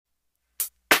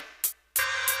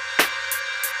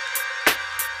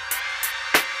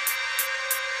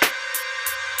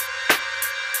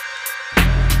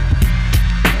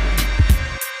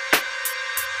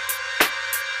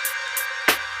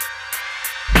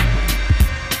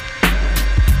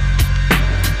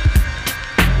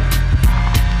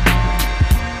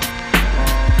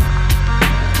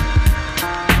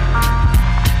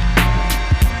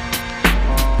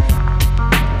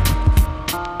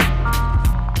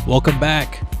Welcome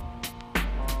back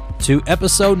to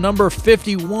episode number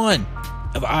 51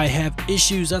 of I Have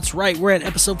Issues. That's right, we're at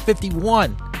episode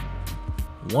 51.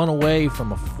 One away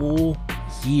from a full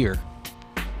year.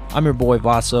 I'm your boy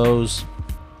Vassos,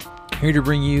 here to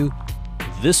bring you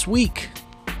this week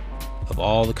of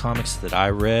all the comics that I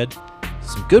read.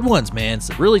 Some good ones, man. It's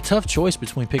a really tough choice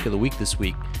between pick of the week this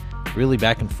week. Really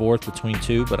back and forth between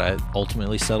two, but I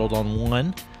ultimately settled on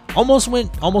one. Almost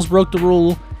broke the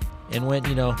rule and went,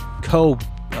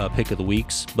 pick of the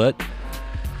weeks, but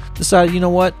decided, you know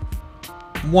what,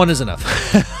 one is enough.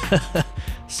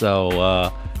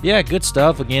 So, yeah, good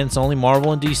stuff. Again, it's only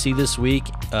Marvel and DC this week.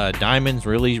 Diamond's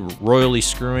really royally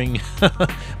screwing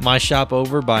my shop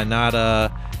over by not,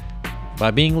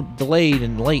 by being delayed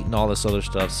and late and all this other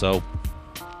stuff. So,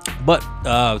 but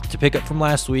to pick up from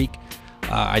last week,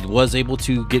 I was able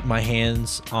to get my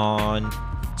hands on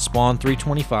Spawn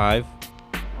 325,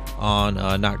 on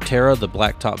Noctera, the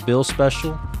Blacktop Bill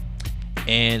special,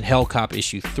 and Hellcop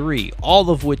issue 3,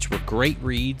 all of which were great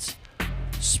reads.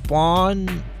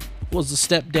 Spawn was a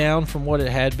step down from what it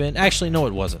had been. Actually, no,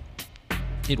 it wasn't.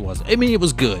 It wasn't. I mean, it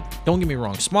was good. Don't get me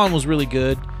wrong. Spawn was really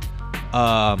good.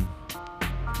 I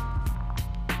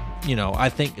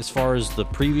think as far as the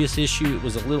previous issue, it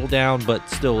was a little down, but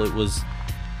still,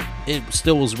 it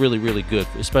still was really, really good,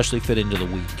 especially fit into the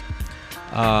week.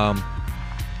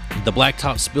 The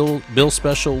Blacktop Bill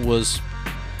special was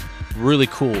really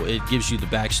cool. It gives you the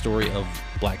backstory of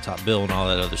Blacktop Bill and all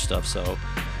that other stuff. So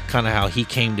kind of how he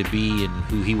came to be and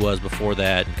who he was before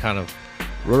that, and kind of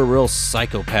what a real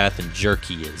psychopath and jerk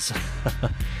he is.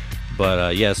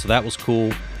 But yeah, so that was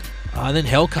cool. And then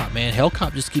Hellcop, man.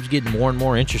 Hellcop just keeps getting more and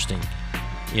more interesting,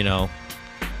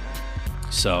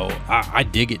 So I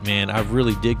dig it, man. I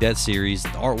really dig that series. The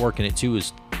artwork in it too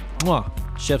is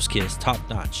chef's kiss, top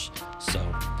notch. So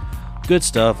good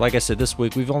stuff. Like I said, this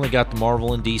week we've only got the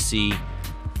Marvel and DC,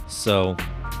 so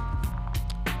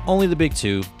only the big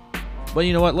two. But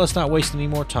you know what? Let's not waste any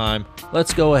more time.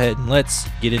 Let's go ahead and let's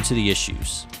get into the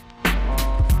issues.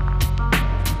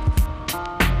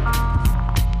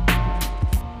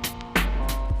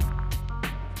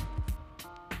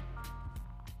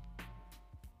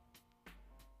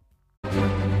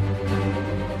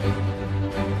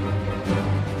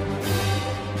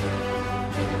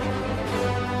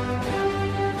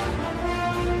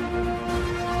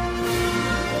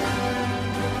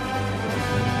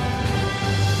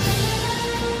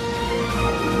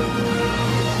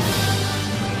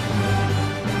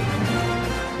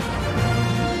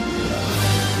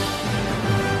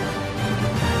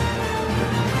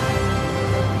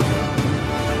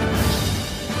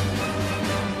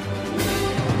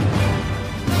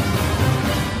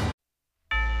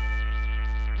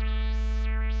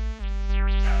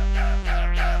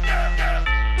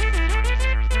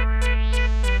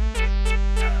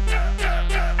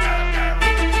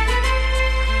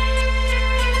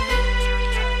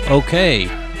 Okay,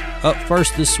 up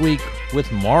first this week with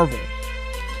Marvel.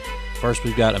 First,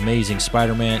 we've got Amazing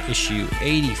Spider-Man issue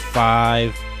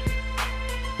 85.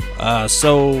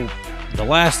 So the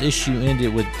last issue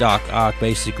ended with Doc Ock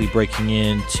basically breaking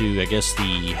into, I guess,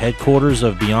 the headquarters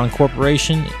of Beyond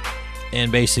Corporation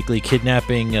and basically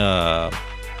kidnapping or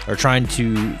trying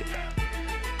to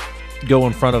go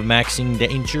in front of Maxine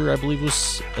Danger, I believe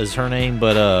is her name,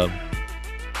 but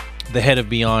the head of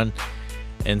Beyond.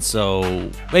 And so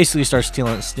basically starts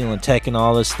stealing tech and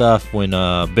all this stuff when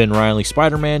Ben Reilly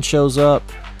Spider-Man shows up,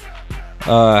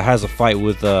 has a fight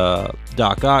with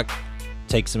Doc Ock,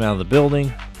 takes him out of the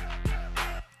building,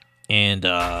 and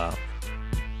Doc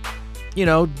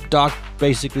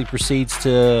basically proceeds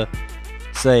to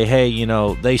say, hey,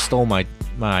 they stole my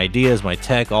ideas, my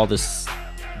tech, all this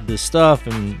stuff,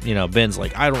 and Ben's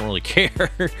like, I don't really care,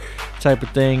 type of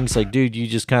thing. It's like, dude, you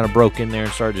just kind of broke in there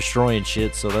and started destroying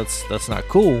shit, so that's not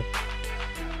cool.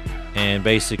 And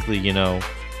basically, Doc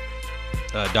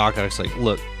Ock's like,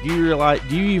 look, do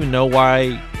you even know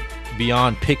why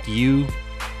Beyond picked you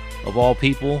of all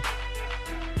people?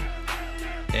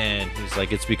 And he's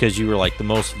like, it's because you were like the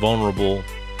most vulnerable,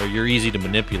 or you're easy to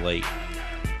manipulate,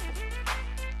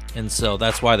 and so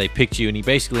that's why they picked you. And he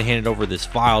basically handed over this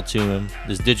file to him,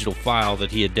 this digital file that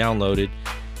he had downloaded.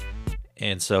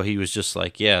 And so he was just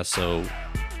like, yeah, so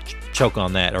choke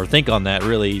on that, or think on that,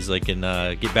 really. He's like, and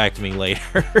get back to me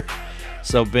later.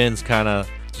 So Ben's kind of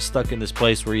just stuck in this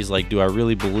place where he's like, do I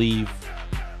really believe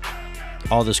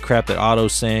all this crap that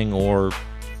Otto's saying, or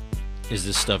is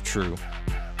this stuff true?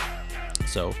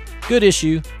 So good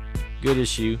issue.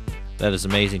 That is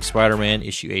Amazing Spider-Man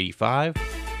issue 85.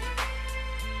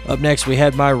 Up next, we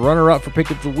had my runner-up for pick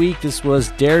of the week. This was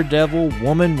Daredevil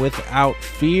Woman Without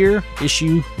Fear,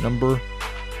 issue number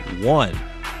 1.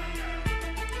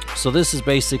 So this is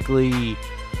basically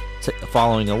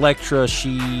following Elektra.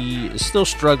 She is still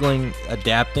struggling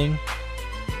adapting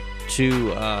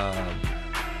to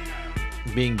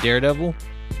being Daredevil.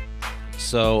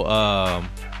 So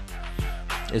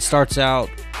it starts out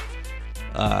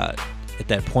at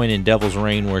that point in Devil's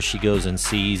Reign where she goes and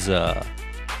sees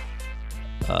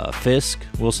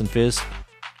Wilson Fisk,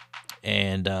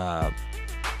 and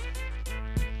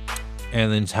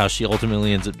then how she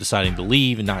ultimately ends up deciding to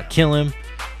leave and not kill him.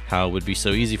 How it would be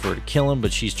so easy for her to kill him,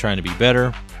 but she's trying to be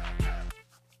better.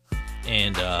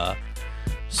 And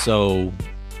so,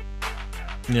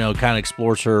 you know, kind of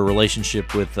explores her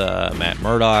relationship with Matt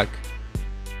Murdock,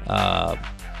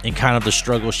 and kind of the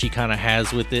struggle she kind of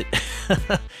has with it.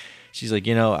 She's like,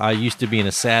 you know, I used to be an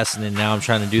assassin, and now I'm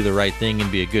trying to do the right thing and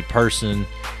be a good person,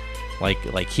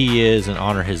 like he is, and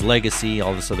honor his legacy,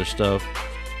 all this other stuff.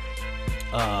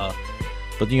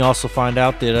 But you also find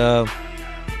out that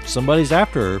somebody's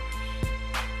after her.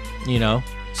 You know,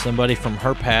 somebody from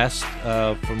her past,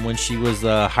 from when she was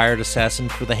the hired assassin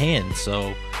for the Hand.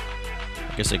 So,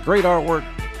 like I said, great artwork,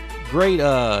 great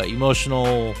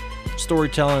emotional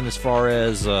storytelling as far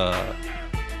as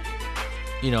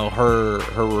you know, her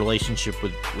relationship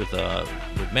with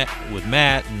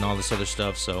Matt and all this other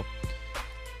stuff. So,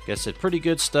 like I said, pretty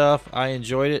good stuff. I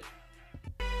enjoyed it.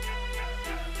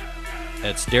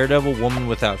 That's Daredevil, Woman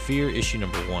Without Fear, issue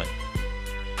number 1.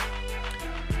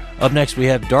 Up next, we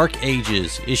have Dark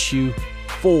Ages, issue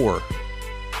 4.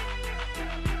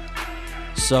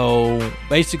 So,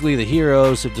 basically, the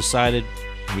heroes have decided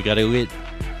we got to get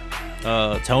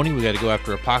Tony. We got to go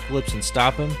after Apocalypse and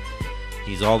stop him.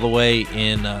 He's all the way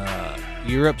in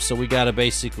Europe, so we got to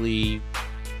basically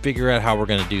figure out how we're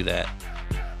going to do that.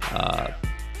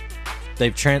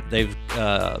 They've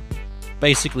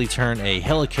basically turned a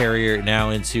helicarrier now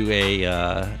into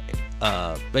a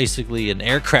basically an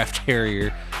aircraft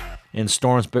carrier, and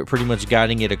Storm's pretty much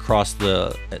guiding it across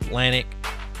the Atlantic.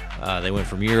 They went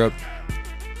from Europe,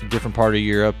 a different part of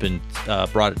Europe, and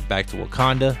brought it back to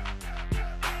Wakanda.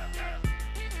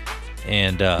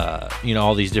 And you know,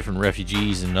 all these different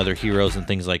refugees and other heroes and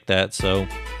things like that. So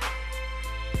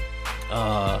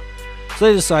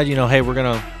they decide, you know, hey, we're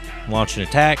gonna launch an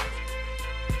attack.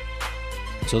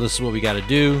 So this is what we got to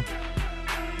do.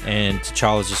 And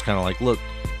T'Challa's just kind of like, look,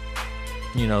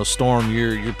 you know, Storm,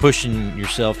 you're pushing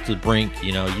yourself to the brink.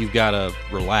 You know, you've got to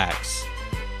relax,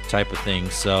 type of thing.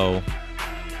 So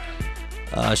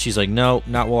she's like, no,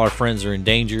 not while our friends are in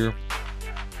danger.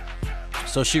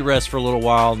 So she rests for a little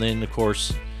while, and then, of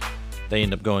course, they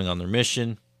end up going on their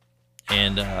mission.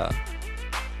 And it's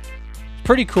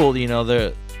pretty cool, you know.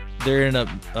 They're in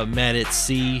a met at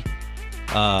sea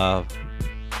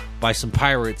by some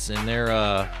pirates, and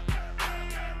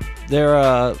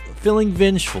they're feeling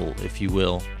vengeful, if you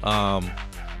will.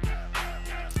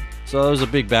 So there's a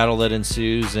big battle that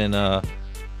ensues, and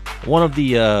one of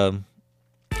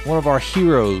our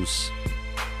heroes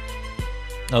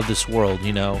of this world,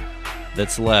 you know,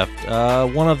 that's left,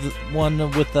 one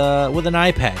with an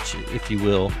eye patch, if you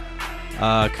will,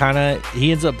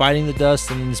 he ends up biting the dust,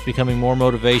 and it's becoming more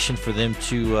motivation for them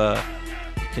to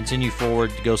continue forward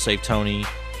to go save Tony,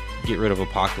 get rid of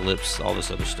Apocalypse, all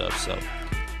this other stuff. So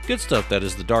good stuff. That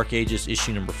is the Dark Ages,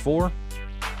 issue number 4.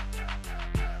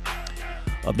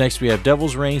 Up next, we have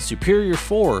Devil's Reign Superior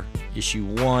 4, issue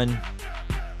 1.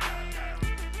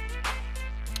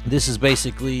 This is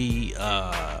basically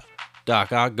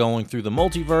Doc Ock going through the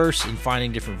multiverse and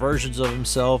finding different versions of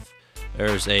himself.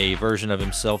 There's a version of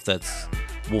himself that's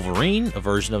Wolverine, a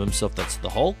version of himself that's the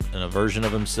Hulk, and a version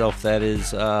of himself that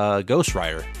is Ghost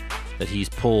Rider that he's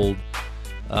pulled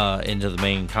into the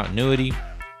main continuity.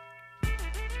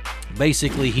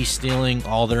 Basically, he's stealing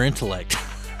all their intellect.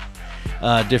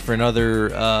 Different other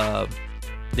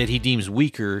that he deems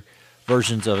weaker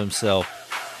versions of himself.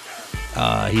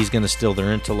 He's going to steal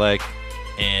their intellect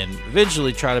and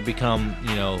eventually try to become,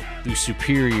 you know, the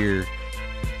superior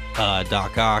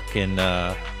Doc Ock, and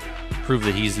prove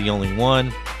that he's the only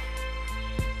one.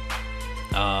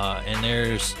 And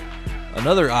there's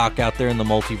another Ock out there in the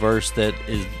multiverse that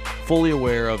is fully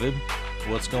aware of him,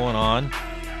 what's going on,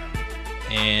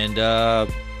 and I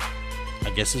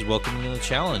guess is welcoming the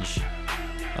challenge.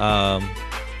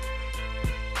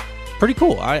 Pretty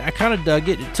cool. I kind of dug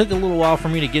it. It took a little while for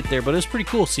me to get there, but it was pretty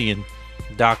cool seeing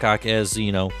Doc Ock as,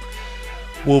 you know,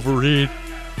 Wolverine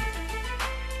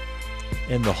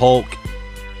and the Hulk,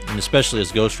 and especially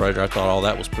as Ghost Rider. I thought all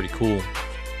that was pretty cool.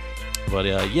 But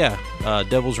yeah,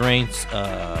 Devil's Reign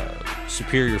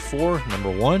Superior 4,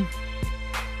 number 1.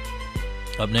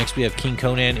 Up next, we have King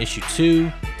Conan issue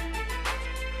 2.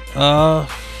 I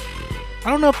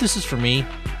don't know if this is for me.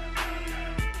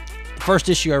 First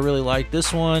issue I really liked.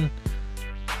 This one,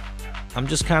 I'm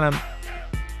just kind of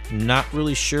not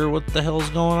really sure what the hell's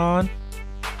going on.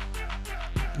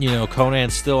 You know,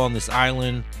 Conan's still on this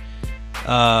island,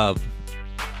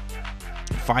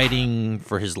 fighting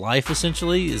for his life,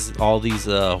 essentially. Is all these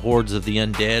hordes of the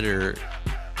undead are,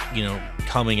 you know,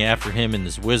 coming after him and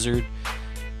this wizard.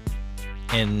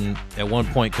 And at one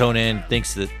point, Conan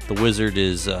thinks that the wizard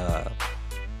is the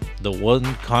one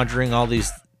conjuring all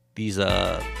these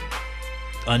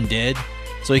undead.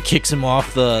 So he kicks him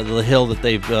off the hill that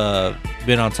they've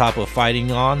been on top of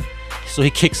fighting on. So he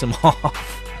kicks him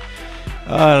off.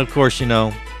 Of course, you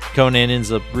know, Conan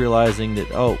ends up realizing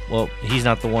that, oh, well, he's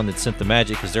not the one that sent the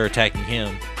magic because they're attacking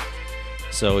him.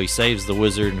 So he saves the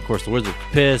wizard, and of course the wizard's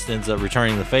pissed, ends up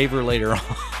returning the favor later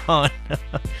on.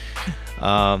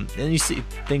 And you see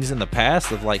things in the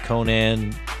past of like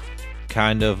Conan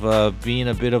kind of being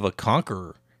a bit of a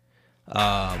conqueror.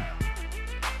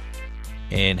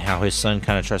 And how his son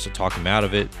kind of tries to talk him out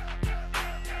of it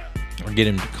or get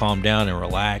him to calm down and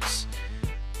relax.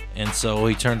 And so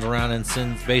he turns around and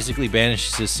basically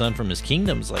banishes his son from his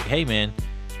kingdoms. Like, hey, man,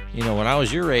 you know, when I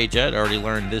was your age, I'd already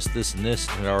learned this, this, and this.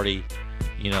 And I'd already,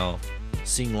 you know,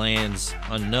 seen lands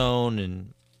unknown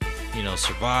and, you know,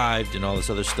 survived and all this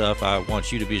other stuff. I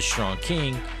want you to be a strong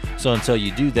king. So until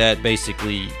you do that,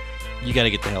 basically, you got to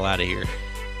get the hell out of here.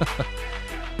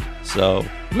 So,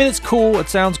 I mean, it's cool. It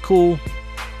sounds cool.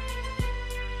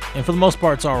 And for the most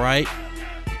part, it's all right.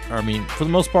 I mean, for the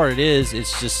most part, it is.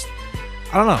 It's just,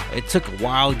 I don't know. It took a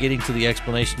while getting to the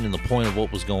explanation and the point of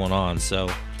what was going on. So,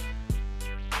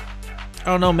 I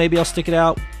don't know. Maybe I'll stick it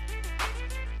out.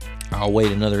 I'll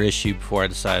wait another issue before I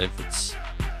decide if it's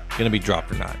going to be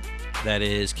dropped or not. That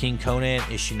is King Conan,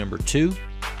 issue number 2.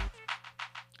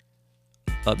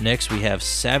 Up next, we have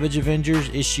Savage Avengers,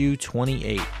 issue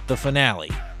 28, the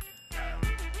finale.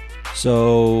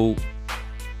 So,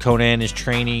 Conan is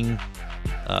training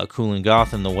Kulan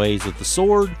Gath in the ways of the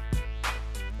sword.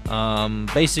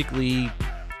 Basically,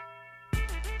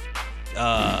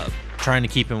 trying to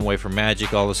keep him away from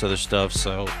magic, all this other stuff.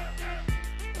 So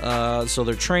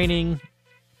they're training,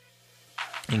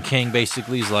 and Kang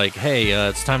basically is like, "Hey,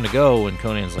 it's time to go," and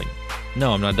Conan's like,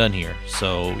 "No, I'm not done here.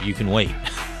 So you can wait."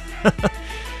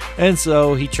 And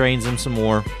so he trains him some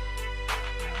more.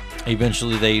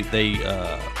 Eventually, they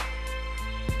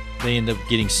end up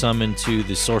getting summoned to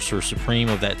the Sorcerer Supreme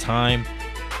of that time.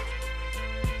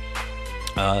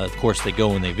 Of course, they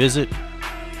go and they visit.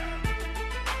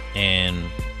 And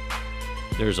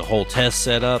there's a whole test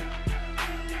set up.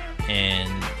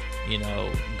 And, you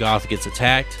know, Goth gets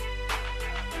attacked.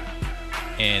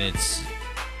 And it's,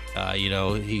 you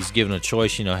know, he's given a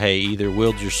choice, you know, hey, either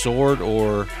wield your sword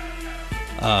or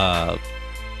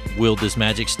wield this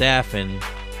magic staff. And,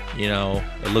 you know,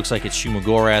 it looks like it's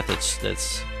Shumagorath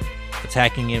that's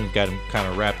attacking him, got him kind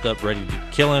of wrapped up, ready to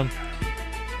kill him.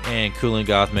 And Kulan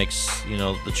Gath makes, you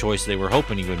know, the choice they were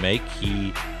hoping he would make.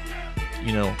 He,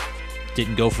 you know,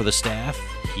 didn't go for the staff.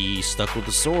 He stuck with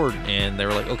the sword, and they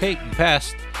were like, okay, you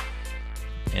passed.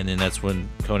 And then that's when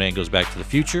Conan goes back to the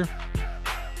future.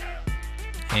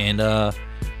 And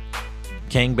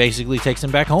Kang basically takes him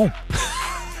back home.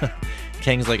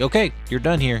 Kang's like, okay, you're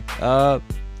done here.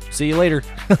 See you later.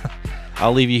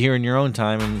 I'll leave you here in your own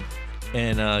time.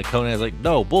 And Conan's like,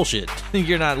 no, bullshit.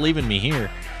 You're not leaving me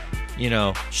here. You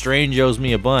know, Strange owes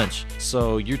me a bunch,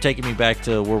 so you're taking me back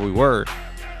to where we were.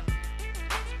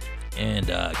 And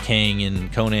Kang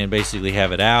and Conan basically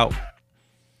have it out.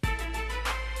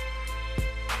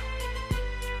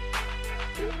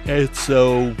 And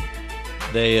so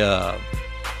they, so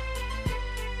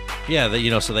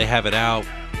they have it out.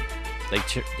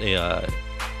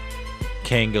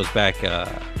 Kang goes back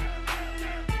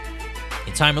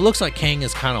in time. It looks like Kang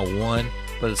has kind of won,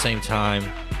 but at the same time,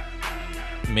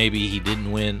 maybe he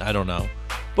didn't win. I don't know.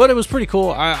 But it was pretty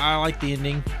cool. I like the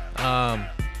ending. I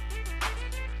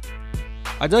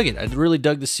dug it. I really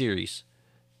dug the series.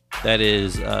 That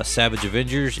is Savage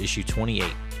Avengers, issue 28.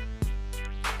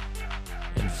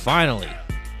 And finally,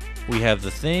 we have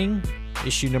The Thing,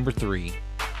 issue number 3.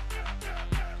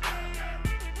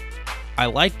 I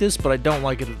like this, but I don't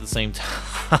like it at the same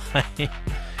time.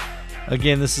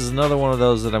 Again, this is another one of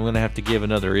those that I'm going to have to give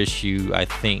another issue, I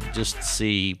think, just to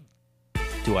see,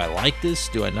 do I like this?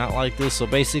 Do I not like this? So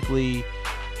basically,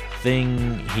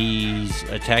 Thing, he's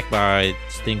attacked by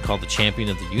this thing called the Champion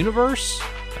of the Universe.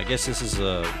 I guess this is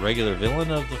a regular villain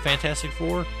of the Fantastic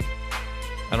Four.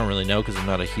 I don't really know because I'm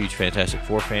not a huge Fantastic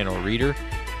Four fan or reader.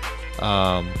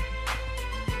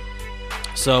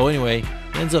 So anyway,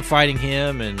 he ends up fighting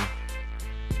him, and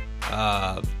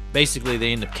basically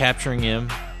they end up capturing him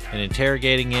and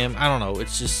interrogating him. I don't know.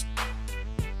 It's just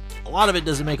lot of it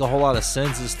doesn't make a whole lot of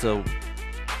sense as to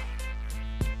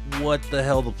what the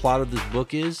hell the plot of this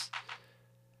book is.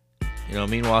 You know,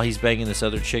 meanwhile, he's banging this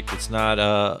other chick that's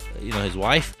not, his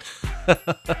wife.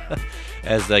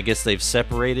 As I guess they've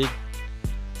separated.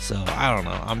 So, I don't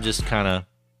know. I'm just kind of,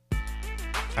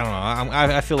 I don't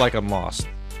know. I feel like I'm lost.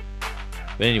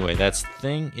 But anyway, that's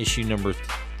Thing, issue number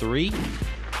 3.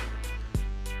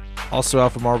 Also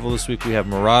out for Marvel this week, we have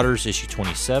Marauders, issue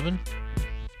 27.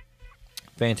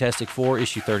 Fantastic Four,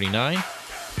 issue 39.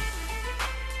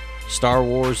 Star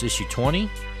Wars, issue 20.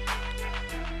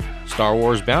 Star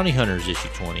Wars Bounty Hunters, issue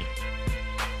 20.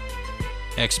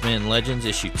 X-Men Legends,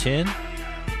 issue 10.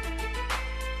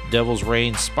 Devil's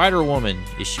Reign Spider-Woman,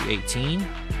 issue 18.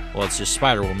 Well, it's just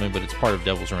Spider-Woman, but it's part of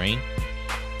Devil's Reign.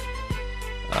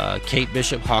 Kate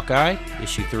Bishop Hawkeye,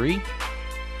 issue 3.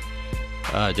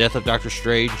 Death of Doctor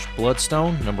Strange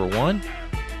Bloodstone, number 1.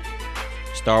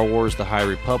 Star Wars The High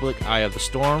Republic Eye of the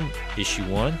Storm, issue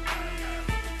 1.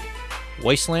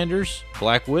 Wastelanders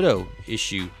Black Widow,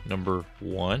 issue number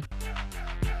 1.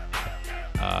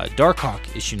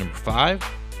 Darkhawk, issue number 5.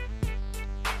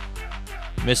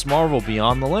 Miss Marvel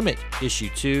Beyond the Limit, issue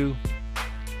 2.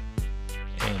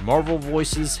 And Marvel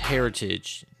Voices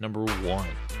Heritage, number 1.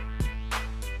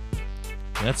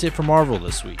 And that's it for Marvel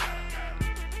this week.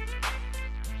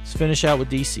 Let's finish out with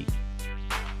DC.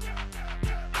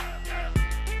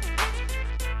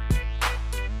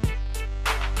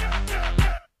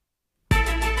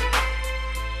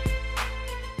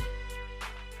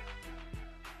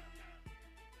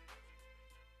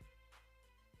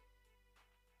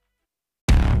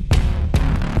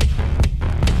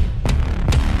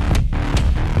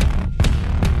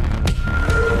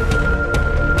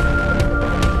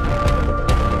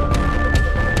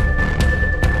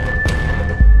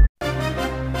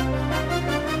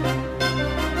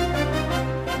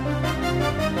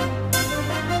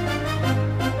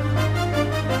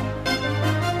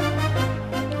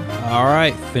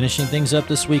 Alright, finishing things up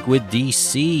this week with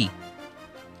DC.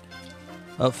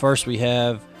 Up first we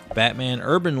have Batman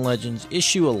Urban Legends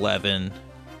issue 11.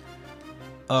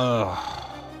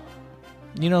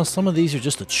 Some of these are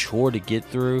just a chore to get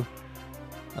through.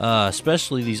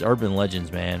 Especially these Urban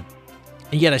Legends, man.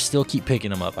 And yet I still keep picking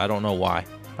them up. I don't know why.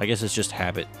 I guess it's just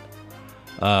habit.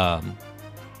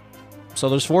 So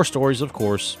there's 4 stories, of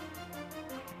course.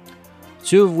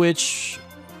 2 of which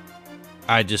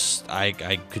I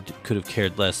could have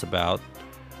cared less about.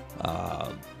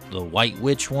 The White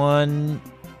Witch one,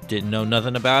 didn't know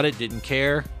nothing about it, didn't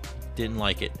care, didn't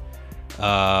like it.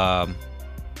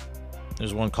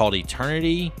 There's one called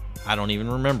Eternity. I don't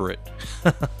even remember it.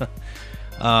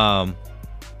 But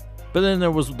then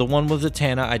there was the one with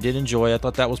Zatanna. I did enjoy. I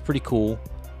thought that was pretty cool.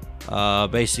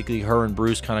 Basically, her and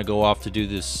Bruce kind of go off to do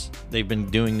this. They've been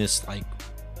doing this, like,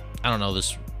 I don't know,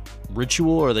 this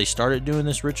ritual, or they started doing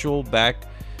this ritual back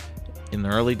in the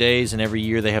early days, and every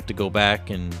year they have to go back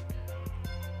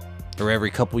or every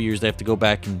couple years they have to go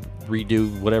back and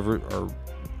redo whatever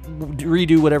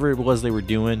it was they were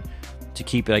doing to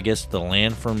keep it, I guess, the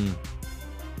land from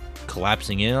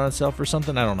collapsing in on itself or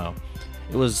something. I don't know.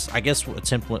 It was, I guess,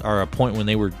 a point when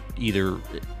they were either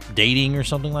dating or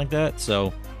something like that.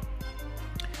 So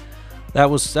that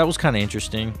was kind of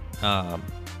interesting.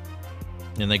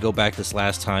 And they go back this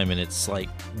last time, and it's like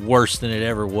worse than it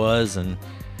ever was. And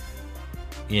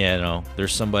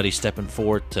there's somebody stepping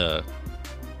forward to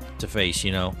face,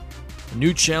 a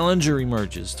new challenger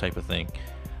emerges, type of thing.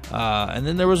 And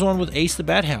then there was one with Ace the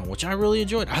Bat Hound, which I really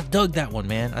enjoyed. I dug that one,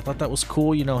 man. I thought that was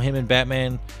cool. Him and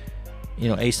Batman,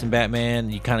 Ace and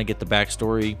Batman. You kind of get the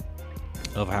backstory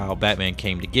of how Batman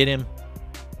came to get him.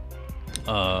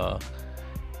 And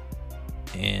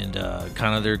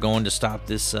kind of they're going to stop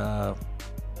this. I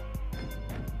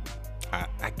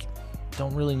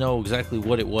don't really know exactly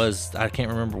what it was. I can't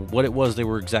remember what it was they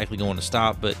were exactly going to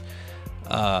stop, but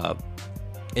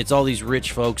it's all these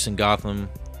rich folks in Gotham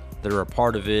that are a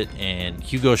part of it, and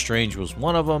Hugo Strange was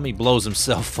one of them. He blows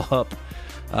himself up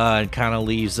and kind of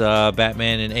leaves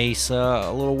Batman and Ace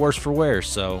a little worse for wear.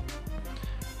 So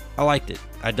I liked it.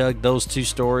 I dug those 2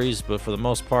 stories, but for the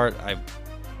most part, I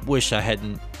wish I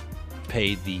hadn't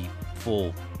paid the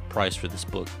full price for this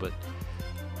book, but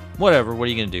whatever. What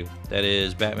are you gonna do? That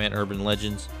is Batman Urban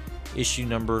Legends issue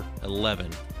number 11.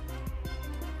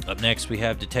 Up next we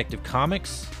have Detective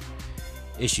Comics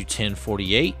issue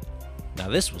 1048. Now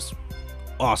this was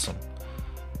awesome.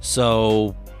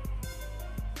 So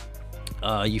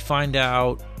you find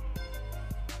out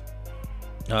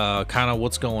kind of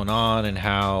what's going on and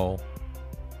how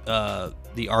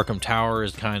the Arkham Tower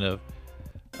is kind of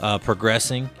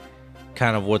progressing,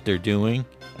 kind of what they're doing.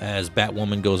 as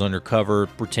Batwoman goes undercover,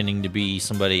 pretending to be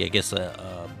somebody, I guess,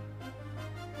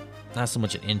 not so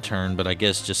much an intern, but I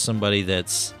guess just somebody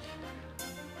that's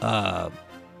about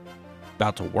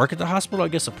to work at the hospital, I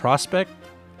guess a prospect.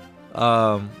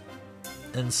 And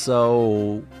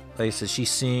so, like I said,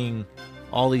 she's seeing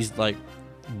all these, like,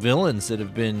 villains that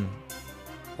have been,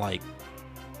 like,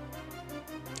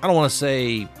 I don't want to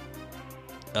say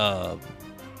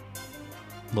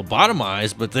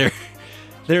lobotomized, but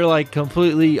they're like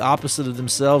completely opposite of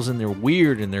themselves, and they're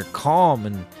weird and they're calm,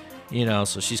 and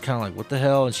so she's kind of like, what the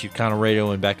hell? And she's kind of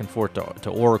radioing back and forth to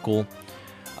Oracle.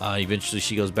 Eventually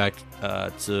she goes back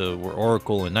to where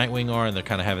Oracle and Nightwing are, and they're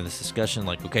kind of having this discussion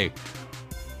like, okay,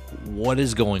 what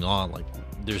is going on? Like,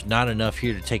 there's not enough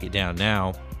here to take it down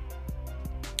now.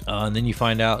 And then you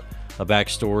find out a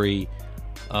backstory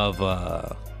of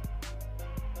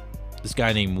this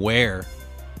guy named Ware,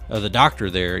 the doctor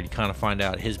there. You kind of find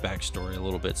out his backstory a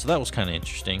little bit, so that was kind of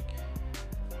interesting.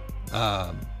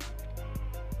 And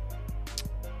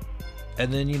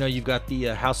then you've got the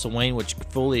House of Wayne, which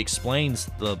fully explains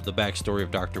the backstory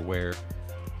of Dr. Ware.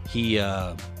 He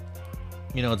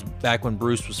it's back when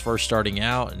Bruce was first starting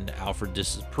out, and Alfred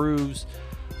disapproves,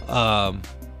 and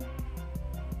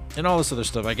all this other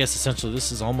stuff. I guess essentially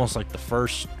this is almost like the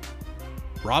first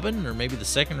Robin, or maybe the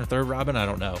second or third Robin. I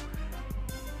don't know.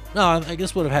 No, I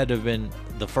guess would have had to have been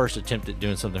the first attempt at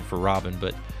doing something for Robin,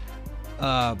 but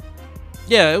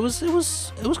yeah, it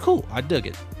was cool. I dug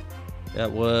it.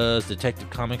 That was Detective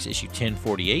Comics issue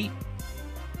 1048.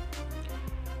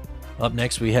 Up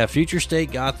next, we have Future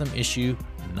State Gotham issue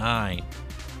 9.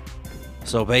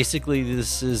 So basically,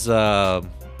 this is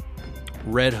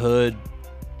Red Hood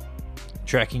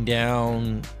tracking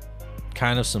down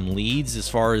kind of some leads as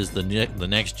far as the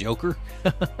next Joker.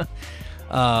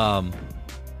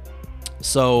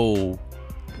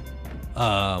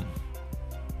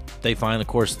 They find, of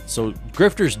course, so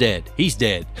Grifter's dead. He's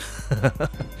dead.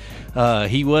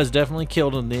 He was definitely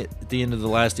killed at the end of the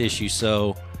last issue,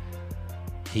 so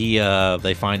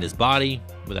they find his body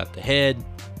without the head,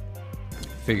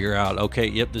 figure out, okay,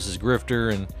 yep, this is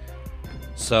Grifter, and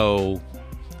so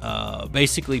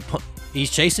basically he's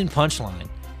chasing Punchline,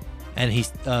 and he's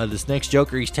this next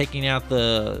Joker, he's taking out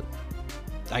the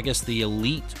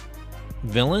elite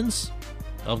villains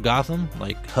of Gotham,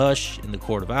 like Hush and the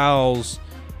Court of Owls,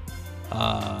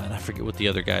 and I forget what the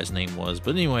other guy's name was,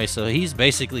 but anyway, so he's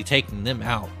basically taking them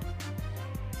out.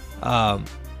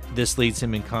 This leads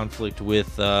him in conflict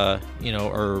with or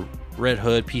Red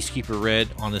Hood, Peacekeeper Red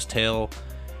on his tail,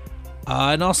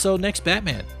 and also next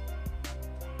Batman.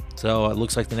 So it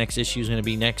looks like the next issue is going to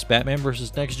be next Batman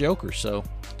versus next Joker. So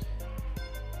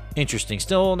interesting.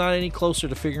 Still not any closer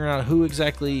to figuring out who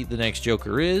exactly the next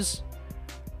Joker is,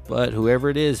 but whoever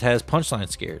it is has Punchline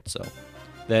scared. So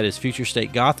that is Future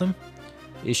State Gotham,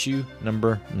 issue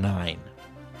number 9.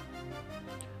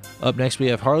 Up next, we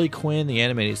have Harley Quinn, the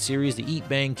animated series, the Eat,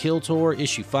 Bang, Kill Tour,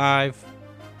 issue 5.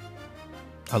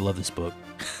 I love this book.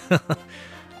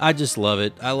 I just love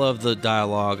it. I love the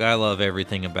dialogue. I love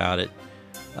everything about it.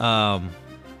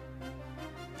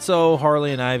 So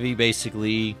Harley and Ivy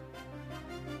basically,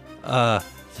 they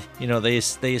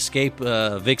escape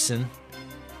Vixen,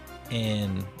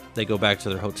 and they go back to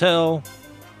their hotel,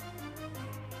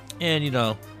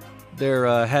 and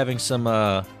they're having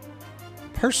some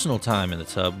personal time in the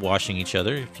tub, washing each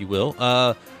other, if you will,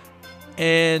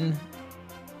 and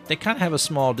they kind of have a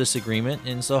small disagreement,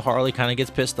 and so Harley kind of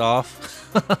gets pissed off,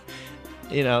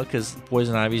 because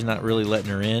Poison Ivy's not really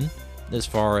letting her in, as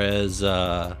far as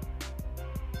not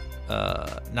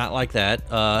like that.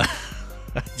 I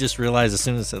just realized as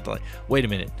soon as I said, like, wait a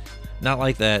minute, not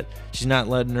like that. She's not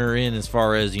letting her in as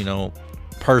far as,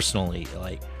 personally,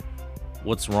 like,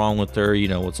 what's wrong with her,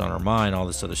 what's on her mind, all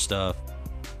this other stuff.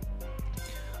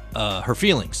 Her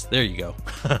feelings, there you go.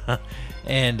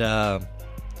 And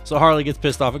so Harley gets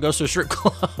pissed off and goes to a strip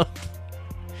club.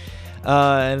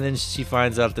 And then she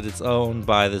finds out that it's owned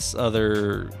by this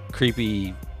other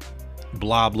creepy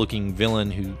blob looking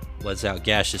villain who lets out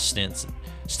gaseous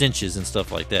stenches and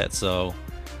stuff like that. So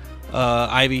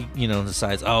Ivy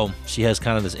decides, she has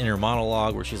kind of this inner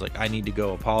monologue where she's like, I need to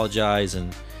go apologize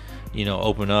and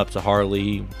open up to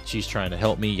Harley. She's trying to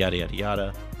help me, yada yada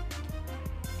yada.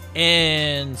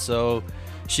 And so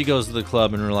she goes to the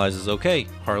club and realizes, okay,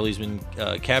 Harley's been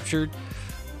captured.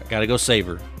 I gotta go save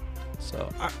her. So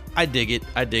I dig it.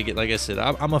 Like I said,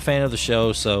 I'm a fan of the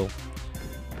show, so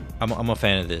I'm a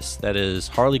fan of this. That is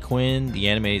Harley Quinn, the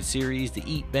animated series, the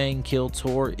Eat, Bang, Kill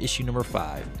Tour, issue number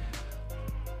 5.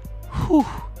 Whew.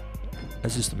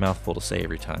 That's just a mouthful to say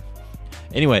every time.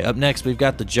 Anyway, up next, we've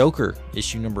got the Joker,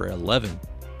 issue number 11.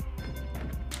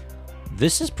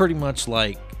 This is pretty much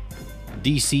like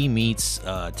DC meets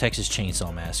Texas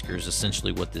Chainsaw Massacre is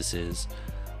essentially what this is.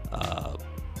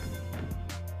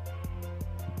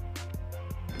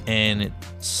 And it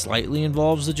slightly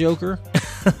involves the Joker.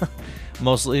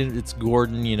 Mostly it's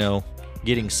Gordon,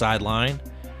 getting sidelined.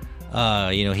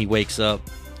 He wakes up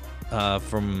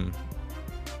from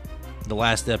the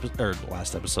last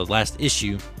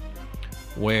issue,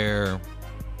 where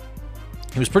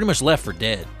he was pretty much left for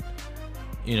dead,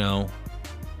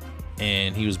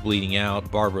 and he was bleeding out.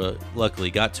 Barbara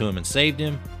luckily got to him and saved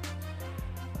him.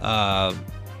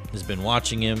 Has been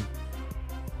watching him.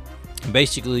 And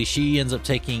basically, she ends up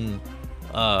taking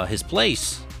his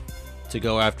place to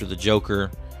go after the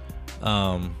Joker,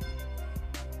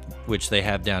 which they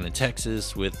have down in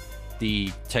Texas with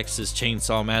the Texas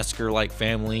Chainsaw Massacre-like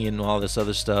family and all this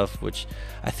other stuff, which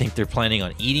I think they're planning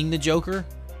on eating the Joker.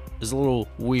 Is a little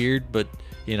weird, but,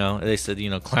 they said,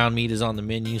 clown meat is on the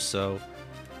menu, so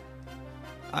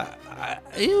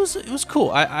it was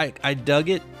cool. I dug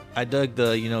it. I dug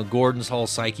the, Gordon's whole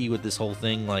psyche with this whole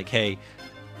thing, like, hey,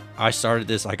 I started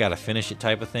this, I gotta finish it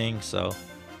type of thing. So,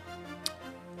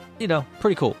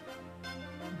 pretty cool.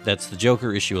 That's the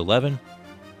Joker, issue 11.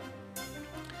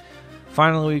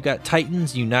 Finally, we've got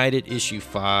Titans United, issue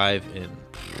 5. And,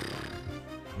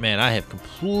 man, I have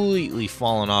completely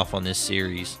fallen off on this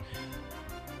series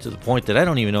to the point that I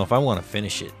don't even know if I want to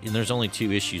finish it. And there's only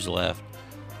 2 issues left.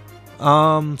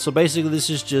 So basically, this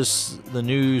is just the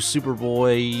new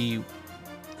Superboy.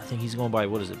 I think he's going by,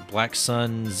 Black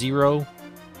Sun Zero,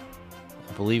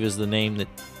 I believe is the name that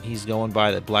he's going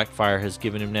by, that Blackfire has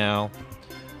given him now.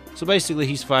 So basically,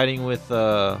 he's fighting with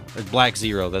Black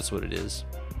Zero. That's what it is.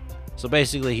 So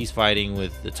basically, he's fighting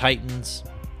with the Titans.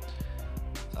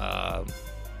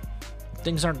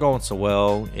 Things aren't going so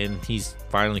well, and he's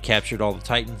finally captured all the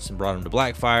Titans and brought them to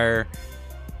Blackfire,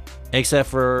 except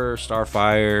for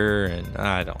Starfire, and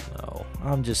I don't know.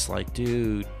 I'm just like,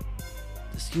 dude,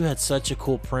 you had such a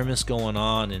cool premise going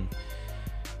on, and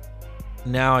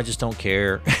now I just don't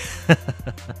care.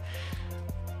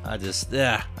 I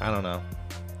don't know.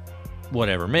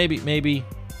 Whatever. Maybe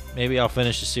I'll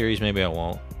finish the series. Maybe I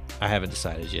won't. I haven't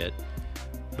decided yet.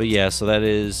 But yeah, so that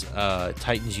is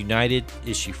Titans United,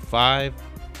 issue 5.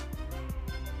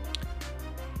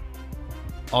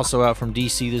 Also out from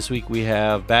DC this week, we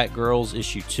have Batgirls,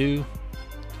 issue 2.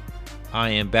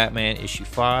 I Am Batman, issue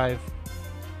 5.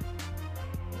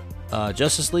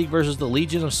 Justice League versus the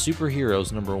Legion of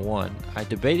Superheroes, number 1. I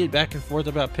debated back and forth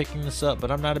about picking this up,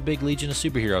 but I'm not a big Legion of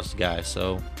Superheroes guy,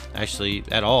 so actually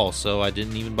at all, so I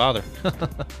didn't even bother.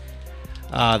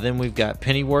 Then we've got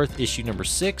Pennyworth, issue number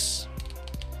 6.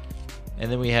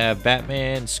 And then we have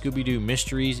Batman Scooby-Doo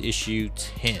Mysteries, issue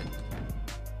 10.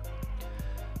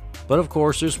 But of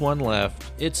course, there's one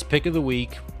left. It's Pick of the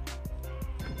Week.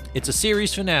 It's a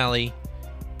series finale.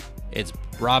 It's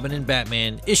Robin and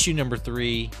Batman, issue number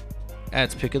 3.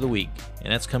 That's Pick of the Week.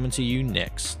 And that's coming to you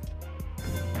next.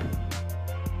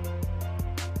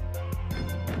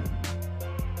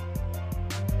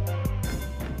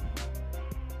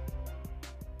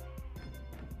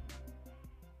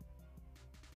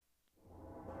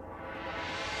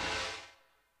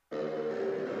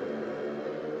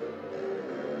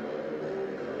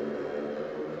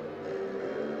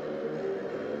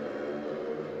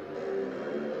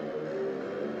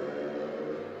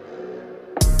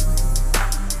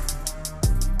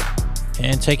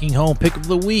 And taking home Pick of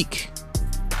the Week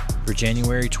for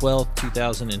January 12th,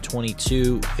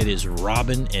 2022, it is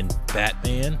Robin and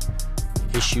Batman,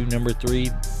 issue number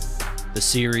 3, the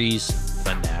series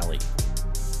finale.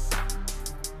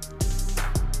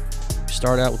 We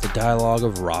start out with the dialogue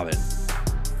of Robin.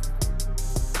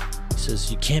 He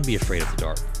says, "You can't be afraid of the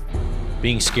dark.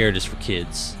 Being scared is for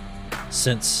kids.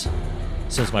 Since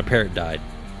my parrot died,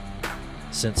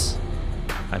 since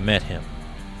I met him,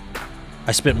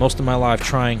 I spent most of my life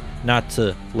trying not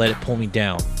to let it pull me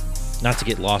down, not to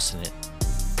get lost in it.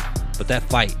 But that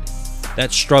fight,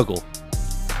 that struggle,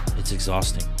 it's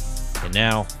exhausting. And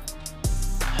now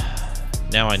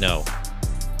I know.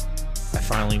 I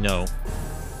finally know.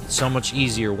 It's so much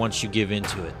easier once you give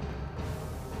into it.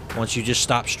 Once you just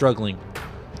stop struggling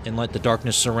and let the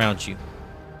darkness surround you,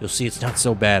 you'll see it's not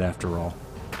so bad after all.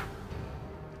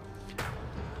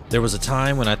 There was a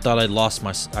time when I thought I'd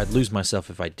lose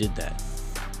myself if I did that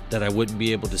I wouldn't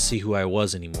be able to see who I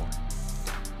was anymore.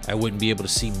 I wouldn't be able to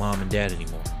see Mom and Dad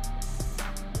anymore.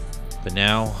 But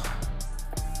now,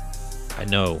 I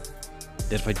know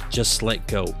that if I just let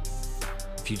go,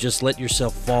 if you just let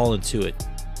yourself fall into it,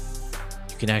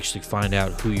 you can actually find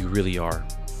out who you really are.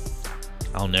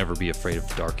 I'll never be afraid of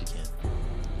the dark again.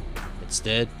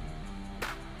 Instead,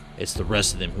 it's the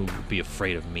rest of them who will be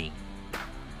afraid of me."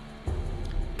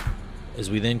 As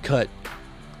we then cut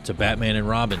to Batman and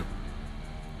Robin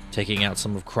taking out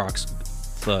some of Croc's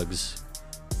thugs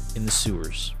in the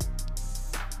sewers.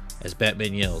 As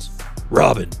Batman yells,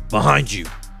 "Robin, behind you!"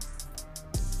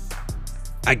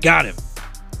 "I got him!"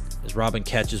 As Robin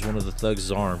catches one of the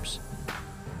thug's arms,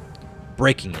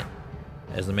 breaking it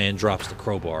as the man drops the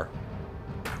crowbar.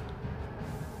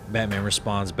 Batman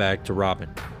responds back to Robin,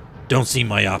 "Don't seem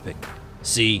myopic.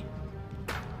 See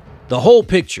the whole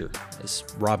picture," as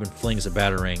Robin flings a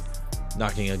batarang,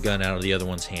 knocking a gun out of the other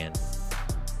one's hand.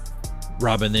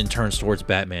 Robin then turns towards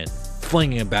Batman,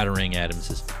 flinging a batarang at him and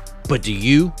says, "But do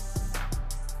you?"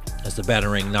 As the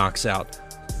batarang knocks out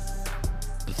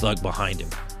the thug behind him.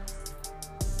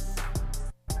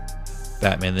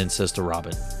 Batman then says to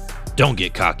Robin, "Don't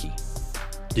get cocky.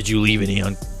 Did you leave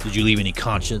any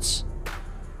conscience?"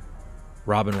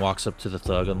 Robin walks up to the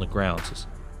thug on the ground and says,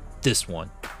 "This one.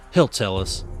 He'll tell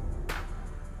us."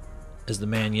 As the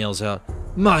man yells out,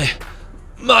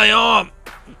 My arm!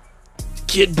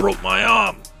 Kid broke my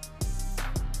arm!"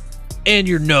 "And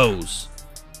your nose,"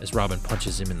 as Robin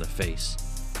punches him in the face.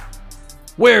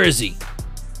 "Where is he?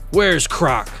 Where's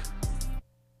Croc?"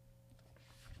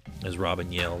 As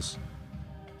Robin yells.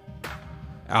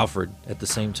 Alfred, at the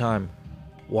same time,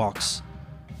 walks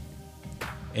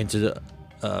into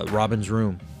Robin's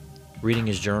room, reading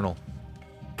his journal,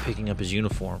 picking up his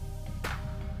uniform,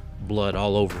 blood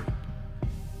all over it.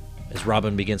 As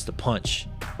Robin begins to punch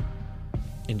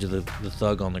into the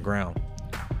thug on the ground.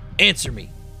 "Answer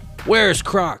me. Where's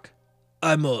Croc?"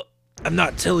 I'm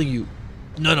not telling you.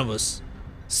 None of us.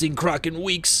 Seen Croc in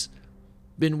weeks.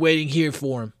 Been waiting here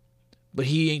for him. But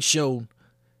he ain't shown.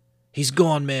 He's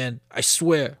gone, man. I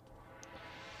swear."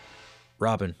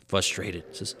 Robin, frustrated,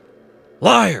 says,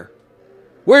 "Liar!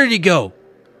 Where did he go?"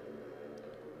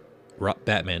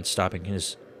 Batman, stopping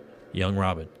his young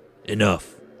Robin.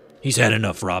 "Enough. He's had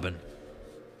enough, Robin."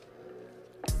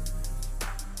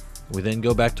 We then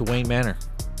go back to Wayne Manor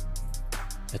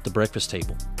at the breakfast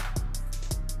table.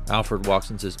 Alfred walks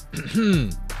and says,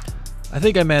 "I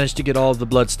think I managed to get all of the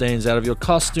bloodstains out of your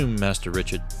costume, Master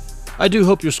Richard. I do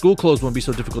hope your school clothes won't be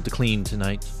so difficult to clean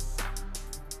tonight."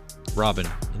 Robin,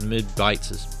 in mid-bite,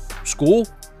 says, "School?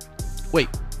 Wait,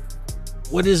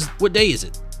 what day is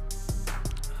it?"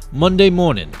 "Monday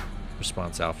morning,"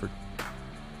 responds Alfred.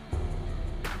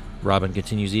 Robin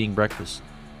continues eating breakfast.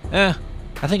 I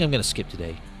think I'm going to skip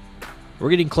today. We're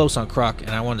getting close on Croc,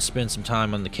 and I want to spend some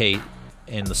time on the cave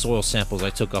and the soil samples I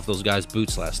took off those guys'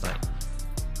 boots last night."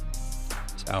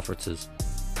 As Alfred says,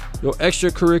 "Your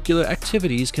extracurricular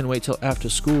activities can wait till after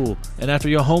school and after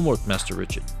your homework, Master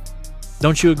Richard.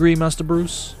 Don't you agree, Master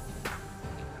Bruce?"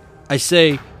 "I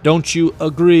say, don't you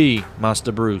agree,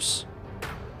 Master Bruce?"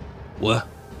 "What?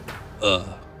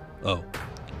 Oh.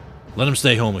 Let him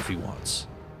stay home if he wants.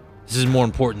 This is more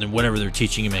important than whatever they're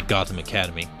teaching him at Gotham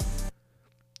Academy."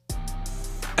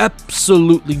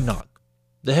 "Absolutely not.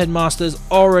 The headmaster has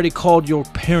already called your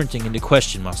parenting into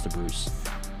question, Master Bruce.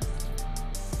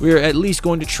 We are at least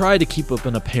going to try to keep up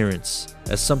an appearance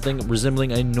as something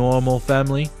resembling a normal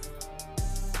family."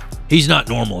 "He's not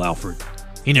normal, Alfred.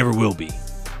 He never will be.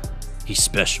 He's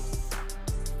special."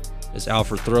 As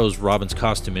Alfred throws Robin's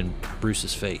costume in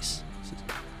Bruce's face.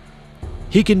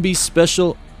 "He can be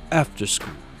special after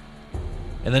school.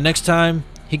 And the next time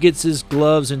he gets his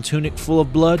gloves and tunic full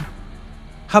of blood,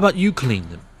 how about you clean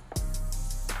them?"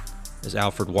 As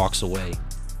Alfred walks away,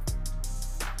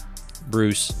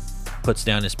 Bruce puts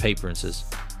down his paper and says,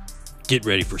 "Get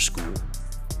ready for school."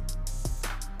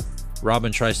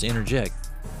 Robin tries to interject,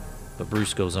 but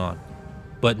Bruce goes on.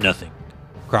 "But nothing.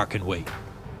 Croc can wait.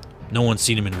 No one's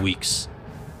seen him in weeks.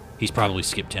 He's probably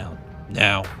skipped town.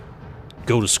 Now,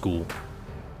 go to school."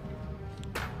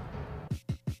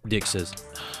 Dick says,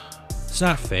 "It's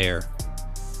not fair."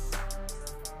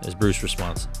 As Bruce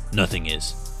responds, "Nothing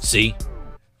is. See?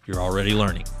 You're already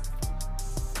learning."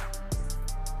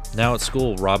 Now at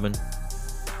school, Robin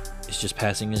is just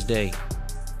passing his day.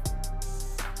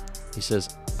 He says,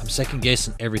 "I'm second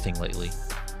guessing everything lately.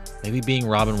 Maybe being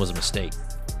Robin was a mistake.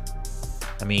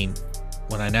 I mean,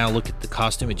 when I now look at the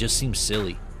costume, it just seems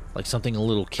silly, like something a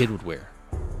little kid would wear.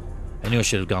 I knew I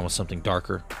should have gone with something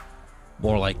darker,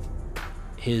 more like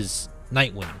his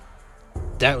Nightwing.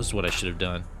 That was what I should have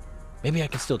done. Maybe I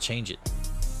can still change it."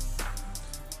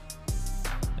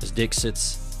 As Dick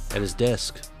sits at his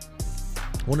desk,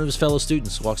 one of his fellow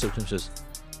students walks up to him and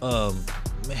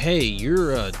says, "Hey,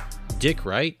 you're Dick,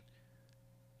 right?"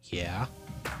 "Yeah."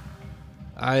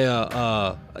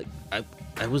 I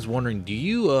was wondering, do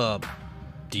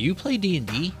you play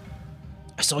D&D?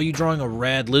 I saw you drawing a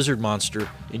rad lizard monster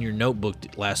in your notebook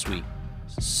last week,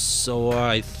 so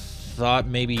I thought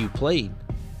maybe you played."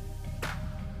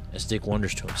 as Dick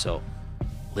wonders to himself,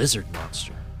 lizard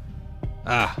monster.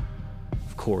 Ah,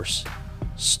 of course.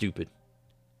 Stupid.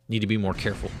 Need to be more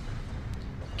careful.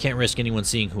 Can't risk anyone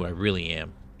seeing who I really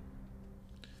am.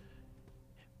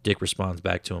 Dick responds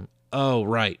back to him. Oh,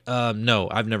 right. No,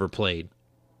 I've never played.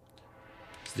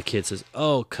 The kid says,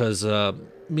 oh, because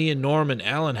me and Norm and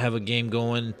Alan have a game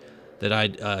going that I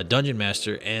Dungeon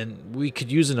Master, and we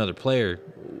could use another player.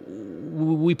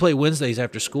 We play Wednesdays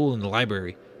after school in the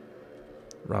library.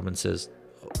 Robin says,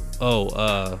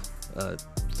 oh,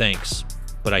 thanks,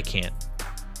 but I can't.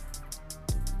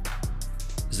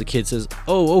 As the kid says,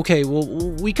 oh, okay, well,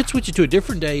 we could switch it to a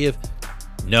different day if...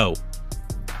 No,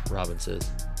 Robin says.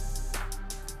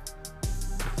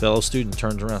 The fellow student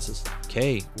turns around and says,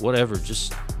 okay, whatever,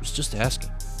 was just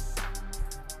asking.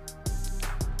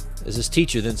 As his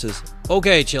teacher then says,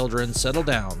 okay, children, settle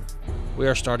down. We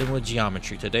are starting with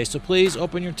geometry today, so please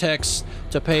open your text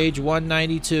to page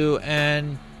 192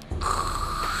 and...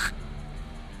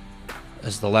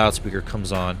 As the loudspeaker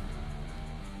comes on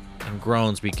and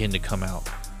groans begin to come out.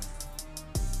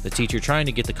 The teacher, trying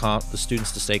to get the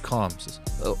students to stay calm, says,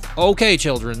 oh, okay,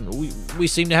 children, we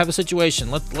seem to have a situation.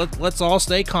 Let's all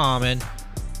stay calm. And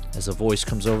as a voice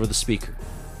comes over the speaker,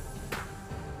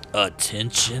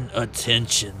 attention,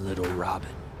 attention, little Robin.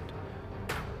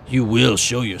 You will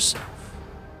show yourself.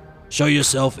 Show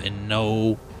yourself and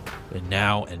no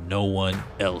one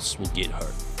else will get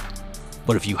hurt.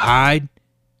 But if you hide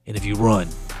and if you run,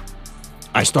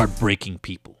 I start breaking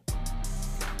people.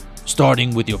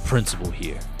 Starting with your principal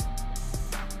here.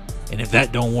 And if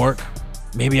that don't work,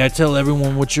 maybe I tell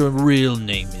everyone what your real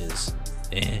name is.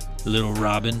 Little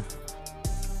Robin.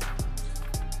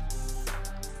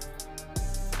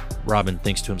 Robin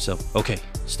thinks to himself, okay,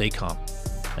 stay calm.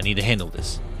 I need to handle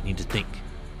this. I need to think.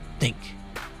 Think.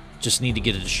 Just need to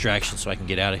get a distraction so I can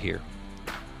get out of here.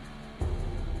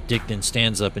 Dick then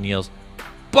stands up and yells,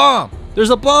 bomb! There's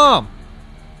a bomb!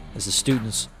 As the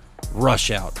students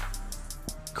rush out,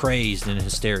 crazed in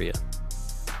hysteria.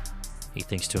 He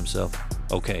thinks to himself,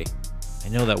 okay, I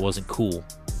know that wasn't cool,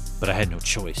 but I had no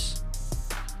choice.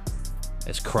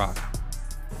 As Croc,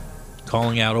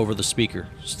 calling out over the speaker,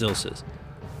 still says,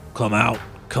 come out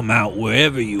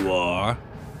wherever you are.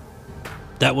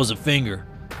 That was a finger.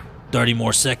 30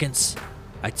 more seconds,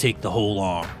 I take the whole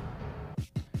arm.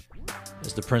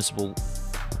 As the principal,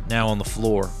 now on the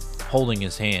floor, holding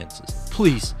his hand, says,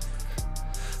 please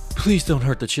don't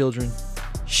hurt the children.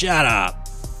 Shut up.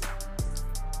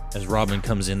 As Robin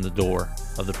comes in the door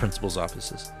of the principal's office,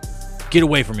 says, get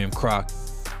away from him, Croc.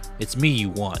 It's me you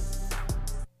want.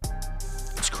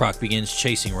 As Croc begins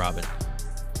chasing Robin,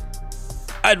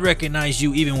 I'd recognize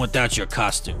you even without your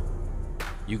costume.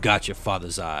 You got your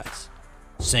father's eyes.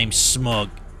 Same smug,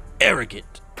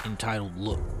 arrogant, entitled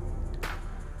look.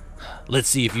 Let's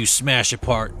see if you smash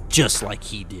apart just like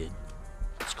he did.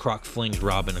 As Croc flings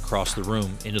Robin across the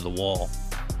room into the wall.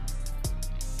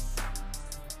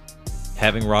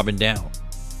 Having Robin down,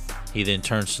 he then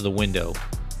turns to the window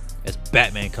as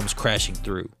Batman comes crashing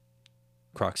through.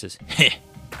 Croc says, heh,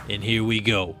 and here we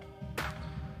go.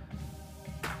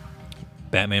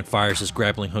 Batman fires his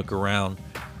grappling hook around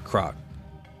Croc.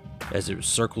 As it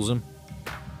circles him,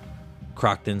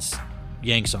 Croc then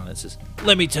yanks on it and says,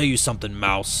 let me tell you something,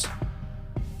 mouse.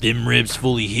 Them ribs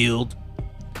fully healed.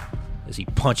 As he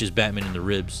punches Batman in the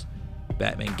ribs,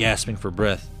 Batman, gasping for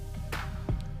breath,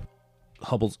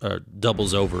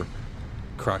 doubles over.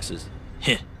 Croc says,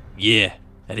 heh, yeah,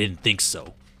 I didn't think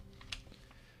so.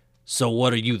 So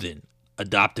what are you then?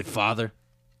 Adopted father?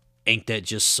 Ain't that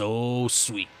just so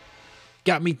sweet?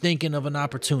 Got me thinking of an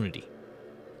opportunity.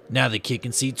 Now the kid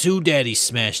can see two daddies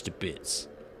smashed to bits.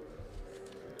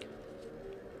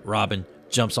 Robin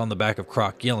jumps on the back of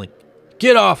Croc, yelling,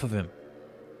 get off of him!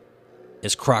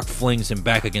 As Croc flings him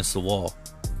back against the wall.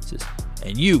 Says,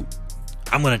 and you,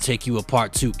 I'm gonna take you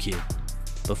apart too, kid.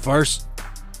 But first,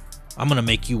 I'm gonna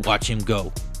make you watch him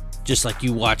go, just like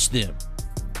you watched them.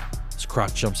 As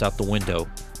Croc jumps out the window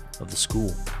of the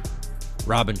school,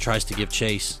 Robin tries to give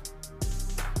chase,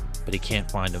 but he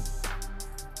can't find him.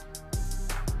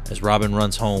 As Robin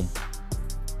runs home,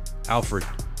 Alfred,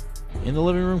 in the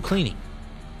living room cleaning,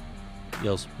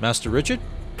 yells, Master Richard?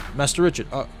 Master Richard,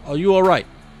 are you all right?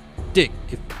 Dick,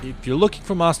 if you're looking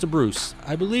for Master Bruce,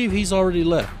 I believe he's already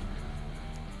left.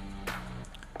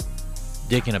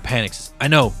 Dick, in a panic, says, I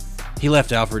know. He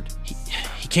left, Alfred.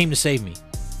 He came to save me.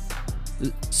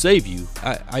 Save you?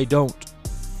 I don't.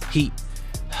 He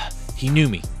knew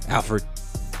me, Alfred.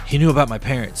 He knew about my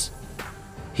parents.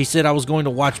 He said I was going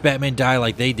to watch Batman die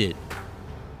like they did.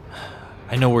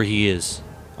 I know where he is.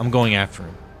 I'm going after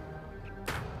him.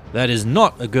 That is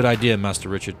not a good idea, Master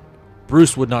Richard.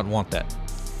 Bruce would not want that.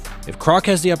 If Croc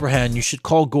has the upper hand, you should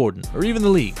call Gordon, or even the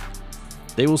League.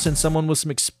 They will send someone with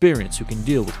some experience who can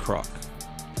deal with Croc.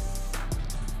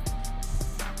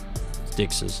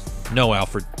 Dick says, "No,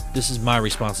 Alfred, this is my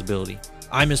responsibility.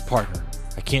 I'm his partner.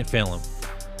 I can't fail him.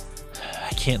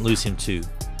 I can't lose him too.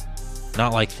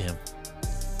 Not like him.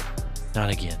 Not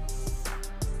again."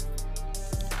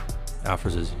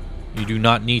 Alfred says, "You do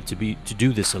not need to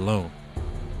do this alone."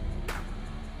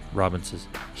 Robin says,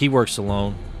 "He works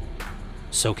alone.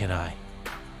 So can I."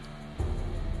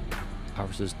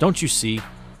 Alfred says, "Don't you see?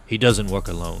 He doesn't work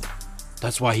alone.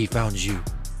 That's why he found you."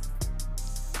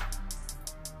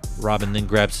 Robin then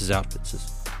grabs his outfit and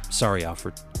says, "Sorry,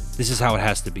 Alfred. This is how it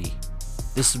has to be.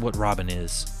 This is what Robin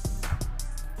is.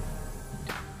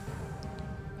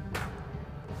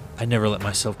 I never let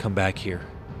myself come back here.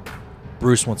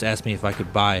 Bruce once asked me if I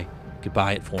could buy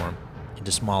it for him and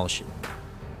demolish it.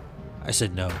 I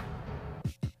said no.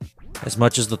 As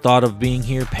much as the thought of being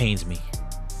here pains me,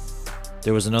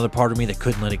 there was another part of me that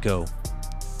couldn't let it go.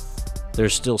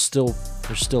 There's still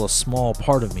a small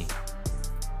part of me.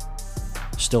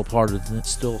 Still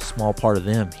a small part of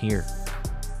them here.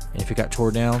 And if it got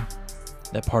tore down,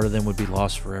 that part of them would be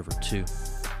lost forever too."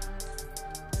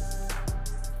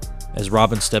 As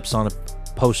Robin steps on a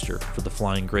poster for the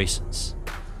Flying Graysons,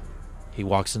 he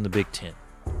walks in the big tent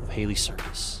of Haley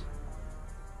Circus.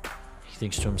 He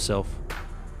thinks to himself,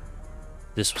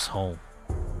 this was home.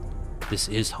 This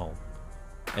is home.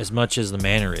 As much as the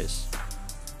manor is.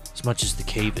 As much as the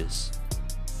cave is.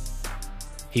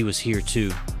 He was here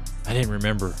too. I didn't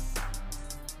remember.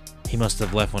 He must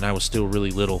have left when I was still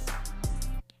really little.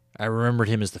 I remembered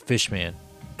him as the fish man.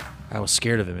 I was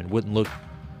scared of him and wouldn't look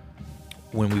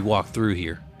when we walked through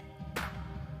here.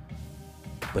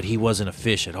 But he wasn't a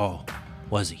fish at all,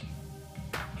 was he?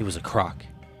 He was a croc.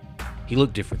 He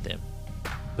looked different then,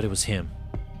 but it was him.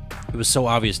 It was so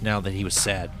obvious now that he was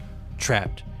sad,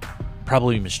 trapped,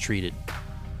 probably mistreated.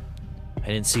 I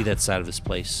didn't see that side of this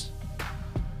place.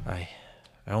 I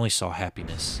only saw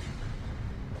happiness.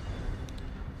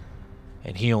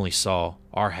 And he only saw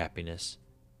our happiness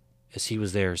as he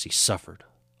was there as he suffered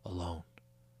alone.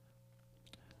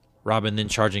 Robin then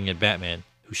charging at Batman,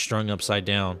 who's strung upside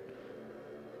down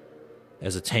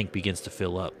as a tank begins to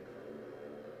fill up.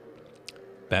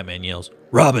 Batman yells,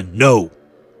 "Robin, no!"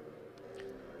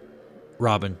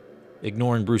 Robin,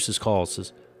 ignoring Bruce's call,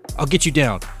 says, "I'll get you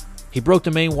down. He broke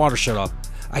the main water shut off.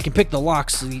 I can pick the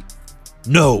locks."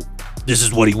 "No! This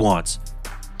is what he wants.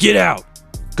 Get out!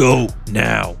 Go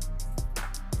now!"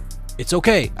 "It's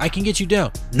okay. I can get you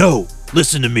down." "No!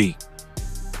 Listen to me."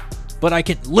 "But I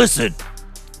can..." "Listen!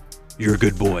 You're a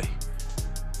good boy.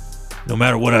 No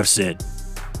matter what I've said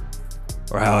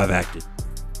or how I've acted,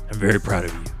 I'm very proud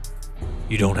of you.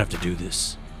 You don't have to do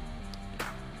this."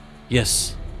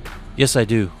 Yes, I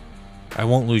do. I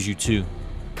won't lose you too."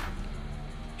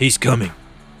 "He's coming.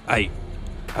 I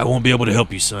won't be able to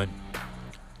help you, son.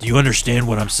 Do you understand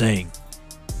what I'm saying?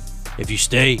 If you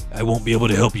stay, I won't be able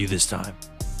to help you this time."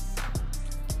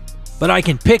 "But I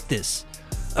can pick this.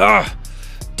 Ah,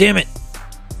 damn it."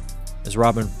 As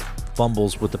Robin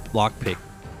fumbles with the lockpick,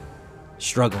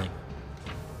 struggling.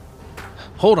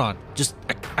 "Hold on.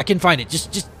 I can find it.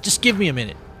 Just give me a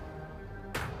minute."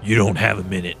 "You don't have a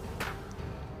minute."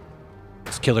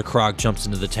 As Killer Croc jumps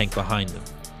into the tank behind them.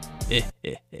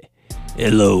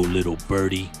 "Hello, little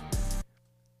birdie."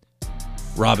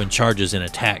 Robin charges and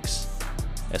attacks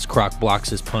as Croc blocks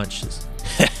his punches.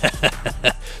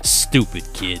 "Stupid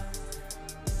kid."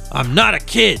 "I'm not a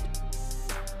kid."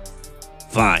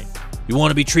 "Fine. You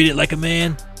want to be treated like a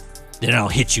man? Then I'll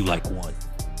hit you like one."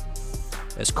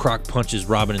 As Croc punches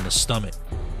Robin in the stomach,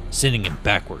 sending him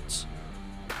backwards.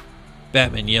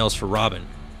 Batman yells for Robin,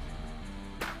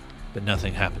 but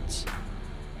nothing happens.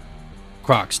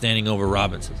 Croc, standing over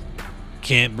Robin, says,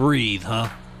 "Can't breathe, huh?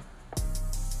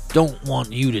 Don't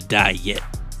want you to die yet.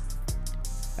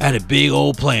 I had a big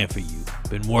old plan for you.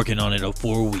 Been working on it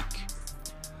for a week.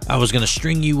 I was going to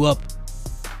string you up.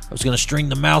 I was going to string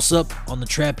the mouse up on the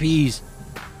trapeze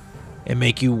and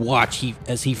make you watch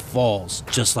as he falls,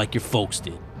 just like your folks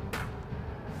did.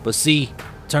 But see,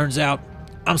 turns out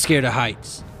I'm scared of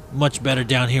heights. Much better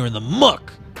down here in the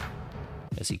muck."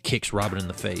 As he kicks Robin in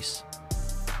the face.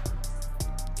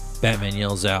 Batman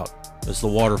yells out as the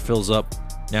water fills up,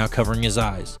 now covering his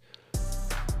eyes.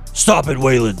 "Stop it,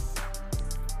 Waylon.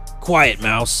 Quiet,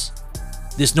 Mouse.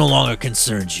 This no longer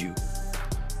concerns you.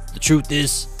 The truth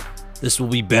is, this will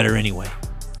be better anyway.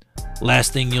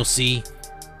 Last thing you'll see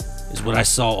is what I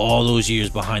saw all those years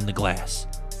behind the glass.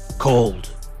 Cold,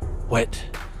 wet,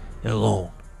 and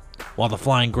alone, while the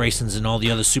Flying Graysons and all the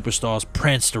other superstars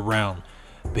pranced around,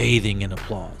 bathing in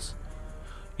applause.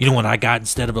 You know what I got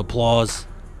instead of applause?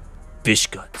 Fish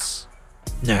guts.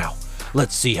 Now,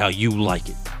 let's see how you like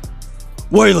it.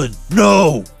 Waylon,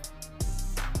 no!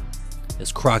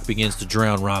 As Croc begins to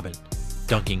drown Robin,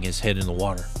 dunking his head in the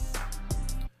water.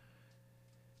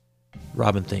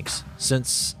 Robin thinks,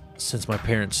 since my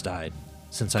parents died,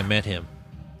 since I met him,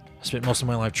 I spent most of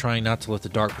my life trying not to let the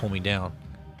dark pull me down.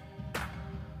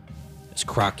 As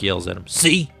Croc yells at him,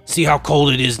 See how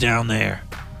cold it is down there?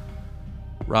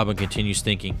 Robin continues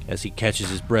thinking as he catches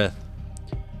his breath,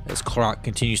 as Croc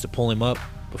continues to pull him up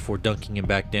before dunking him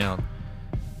back down.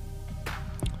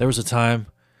 There was a time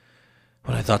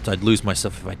when I thought I'd lose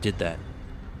myself if I did that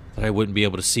I wouldn't be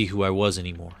able to see who I was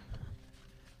anymore.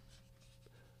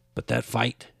 But that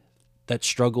fight, that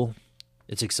struggle,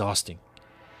 it's exhausting.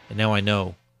 And now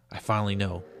I finally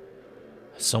know,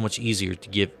 it's so much easier to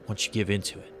give once you give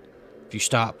into it. If you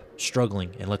stop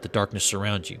struggling and let the darkness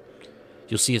surround you,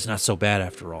 you'll see it's not so bad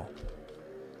after all.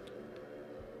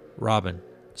 Robin,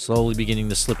 slowly beginning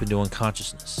to slip into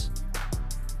unconsciousness,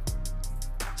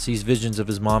 sees visions of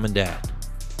his mom and dad.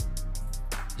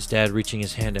 His dad reaching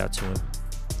his hand out to him.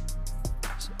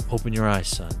 Open your eyes,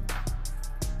 son.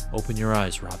 Open your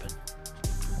eyes, Robin.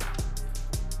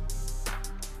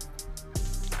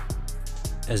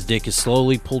 As Dick is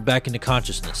slowly pulled back into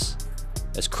consciousness,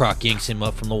 as Croc yanks him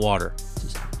up from the water.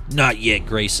 Says, Not yet,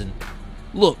 Grayson.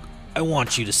 Look, I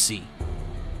want you to see.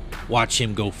 Watch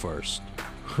him go first.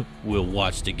 We'll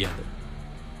watch together.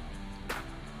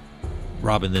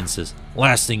 Robin then says,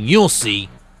 Last thing you'll see,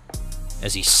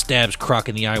 as he stabs Croc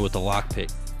in the eye with the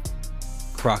lockpick.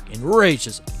 Croc, enraged,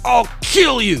 says, I'll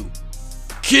kill you!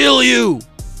 Kill you!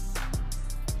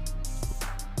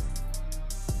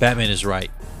 Batman is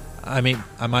right. I mean,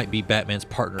 I might be Batman's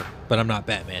partner, but I'm not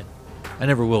Batman. I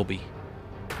never will be.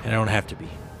 And I don't have to be.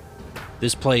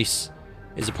 This place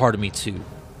is a part of me too.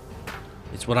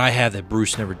 It's what I have that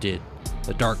Bruce never did.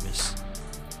 The darkness.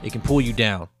 It can pull you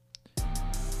down.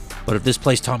 But if this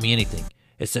place taught me anything,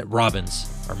 it's that robins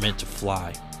are meant to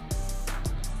fly.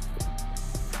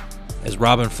 As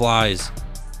Robin flies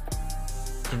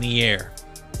in the air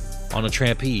on a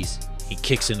trapeze, he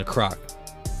kicks into Croc.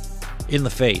 In the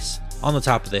face, on the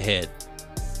top of the head,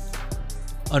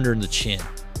 under the chin.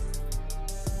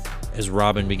 As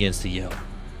Robin begins to yell,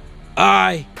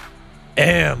 I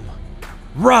am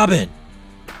Robin!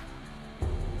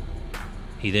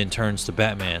 He then turns to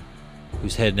Batman,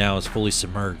 whose head now is fully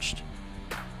submerged.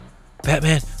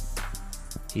 Batman!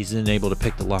 He's then able to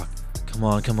pick the lock. Come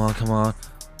on, come on, come on.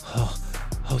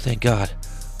 Oh, thank God.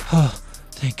 Oh,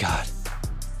 thank God.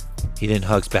 He then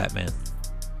hugs Batman.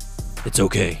 It's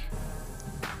okay.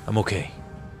 I'm okay.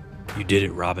 You did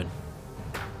it, Robin.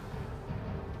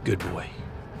 Good boy.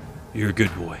 You're a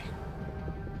good boy.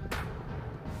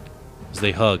 As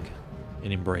they hug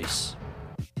and embrace.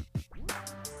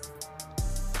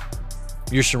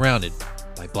 You're surrounded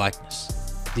by blackness,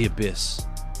 the abyss.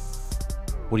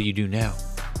 What do you do now?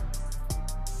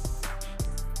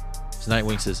 As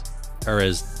Nightwing says, or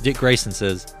as Dick Grayson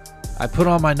says, I put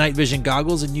on my night vision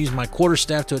goggles and use my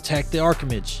quarterstaff to attack the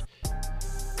Archimage.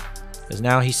 As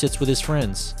now he sits with his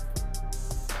friends,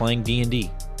 playing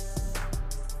D&D.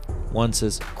 One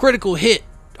says, critical hit,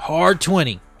 hard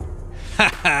 20.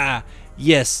 Ha ha,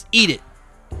 yes, eat it.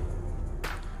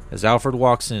 As Alfred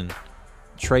walks in,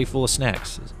 a tray full of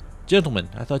snacks, says, gentlemen,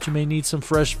 I thought you may need some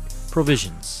fresh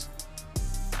provisions.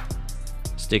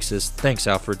 Dick says, thanks,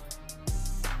 Alfred.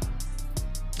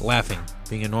 Laughing,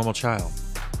 being a normal child.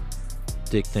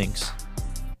 Dick thinks,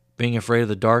 being afraid of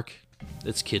the dark,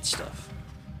 it's kid stuff.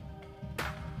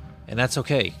 And that's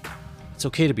okay. It's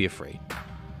okay to be afraid.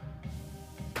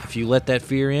 If you let that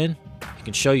fear in, it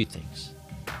can show you things.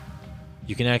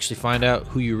 You can actually find out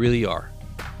who you really are.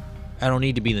 I don't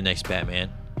need to be the next Batman.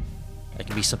 I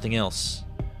can be something else.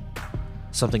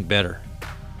 Something better.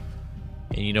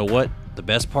 And you know what the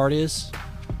best part is?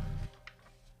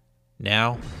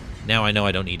 Now I know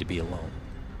I don't need to be alone.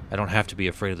 I don't have to be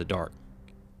afraid of the dark.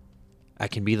 I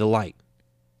can be the light.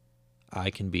 I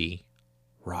can be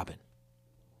Robin.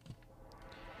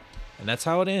 And that's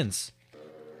how it ends.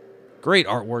 Great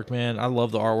artwork, man. I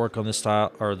love the artwork on this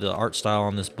style, or the art style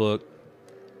on this book.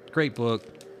 Great book.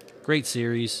 Great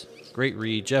series. Great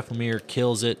read. Jeff Lemire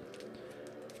kills it.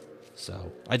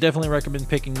 So I definitely recommend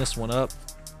picking this one up.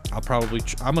 I'm going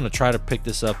to try to pick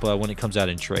this up when it comes out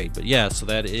in trade. But yeah, so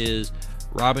that is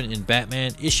Robin and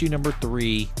Batman, issue number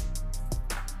 3.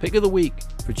 Pick of the week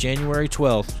for January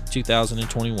 12th,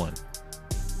 2021.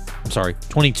 I'm sorry,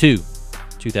 2022.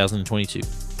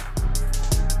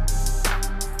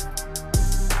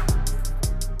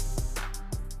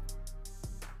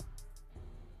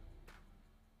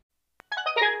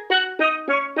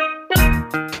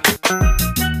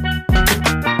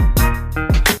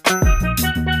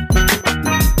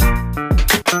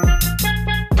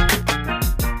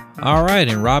 All right,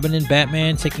 and Robin and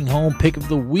Batman taking home pick of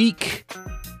the week.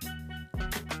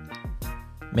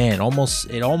 Man,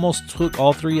 it almost took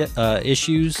all three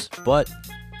issues, but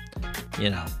you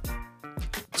know,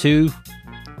 2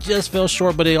 just fell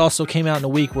short. But it also came out in a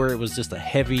week where it was just a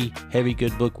heavy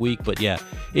good book week. But yeah,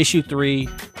 issue 3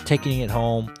 taking it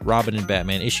home. Robin and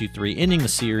Batman issue 3 ending the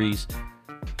series.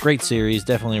 Great series.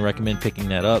 Definitely recommend picking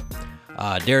that up.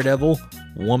 Daredevil,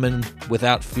 Woman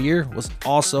Without Fear was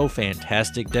also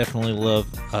fantastic. Definitely love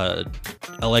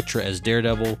Elektra as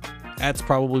Daredevil. That's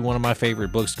probably one of my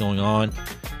favorite books going on,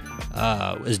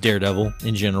 as Daredevil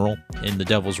in general, in the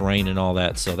Devil's Reign and all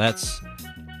that. So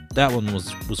that one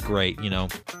was great.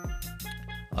 Like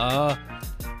I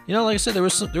said, there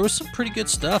was some pretty good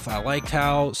stuff. I liked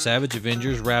how Savage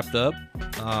Avengers wrapped up.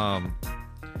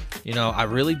 I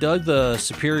really dug the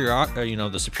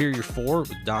Superior 4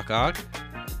 with Doc Ock.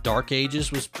 Dark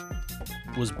Ages was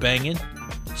banging.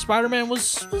 Spider-Man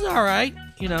was all right.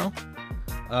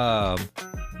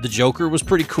 The Joker was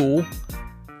pretty cool.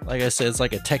 Like I said, it's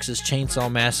like a Texas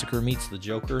Chainsaw Massacre meets the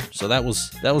Joker. So that was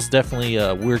definitely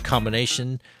a weird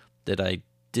combination that I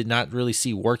did not really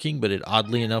see working, but it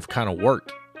oddly enough kind of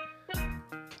worked.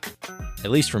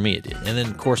 At least for me it did. And then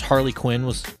of course Harley Quinn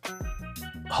was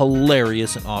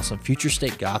hilarious and awesome. Future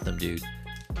State Gotham, dude.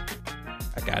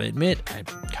 I gotta admit, I'm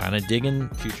kind of digging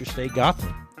Future State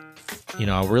Gotham.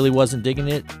 I really wasn't digging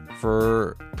it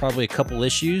for probably a couple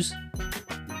issues,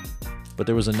 but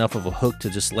there was enough of a hook to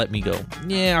just let me go,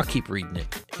 yeah, I'll keep reading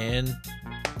it. And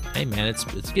hey man, it's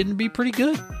getting to be pretty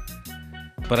good.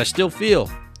 But I still feel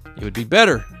it would be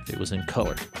better if it was in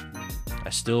color. I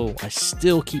still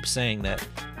keep saying that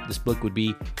this book would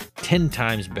be 10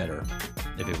 times better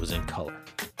if it was in color.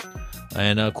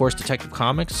 And of course, Detective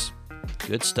Comics,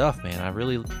 good stuff, man. I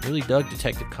really dug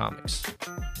Detective Comics.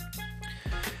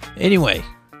 Anyway,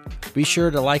 be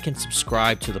sure to like and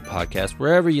subscribe to the podcast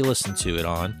wherever you listen to it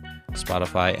on.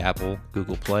 Spotify, Apple,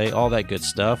 Google Play, all that good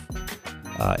stuff.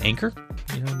 Anchor,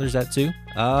 there's that too.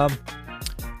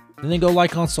 And then go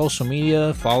like on social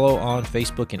media, follow on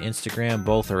Facebook and Instagram.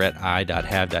 Both are at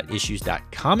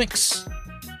i.have.issues.comics.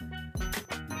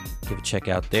 Give a check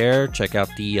out there. Check out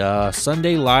the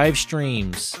Sunday live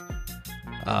streams.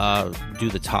 Do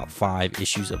the top 5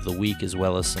 issues of the week, as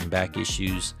well as some back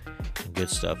issues and good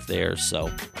stuff there. So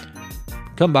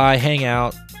come by, hang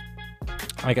out.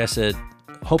 Like I said,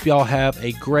 hope y'all have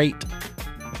a great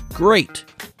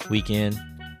weekend.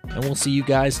 And we'll see you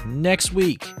guys next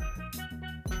week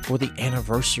for the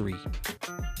anniversary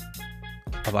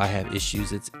of I Have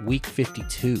Issues. It's week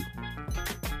 52.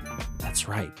 That's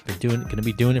right. Going to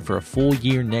be doing it for a full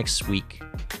year next week.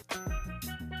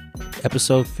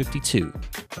 Episode 52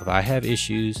 of I Have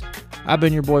Issues. I've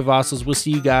been your boy Vassals. We'll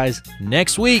see you guys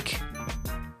next week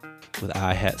with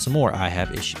some more I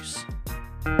Have Issues.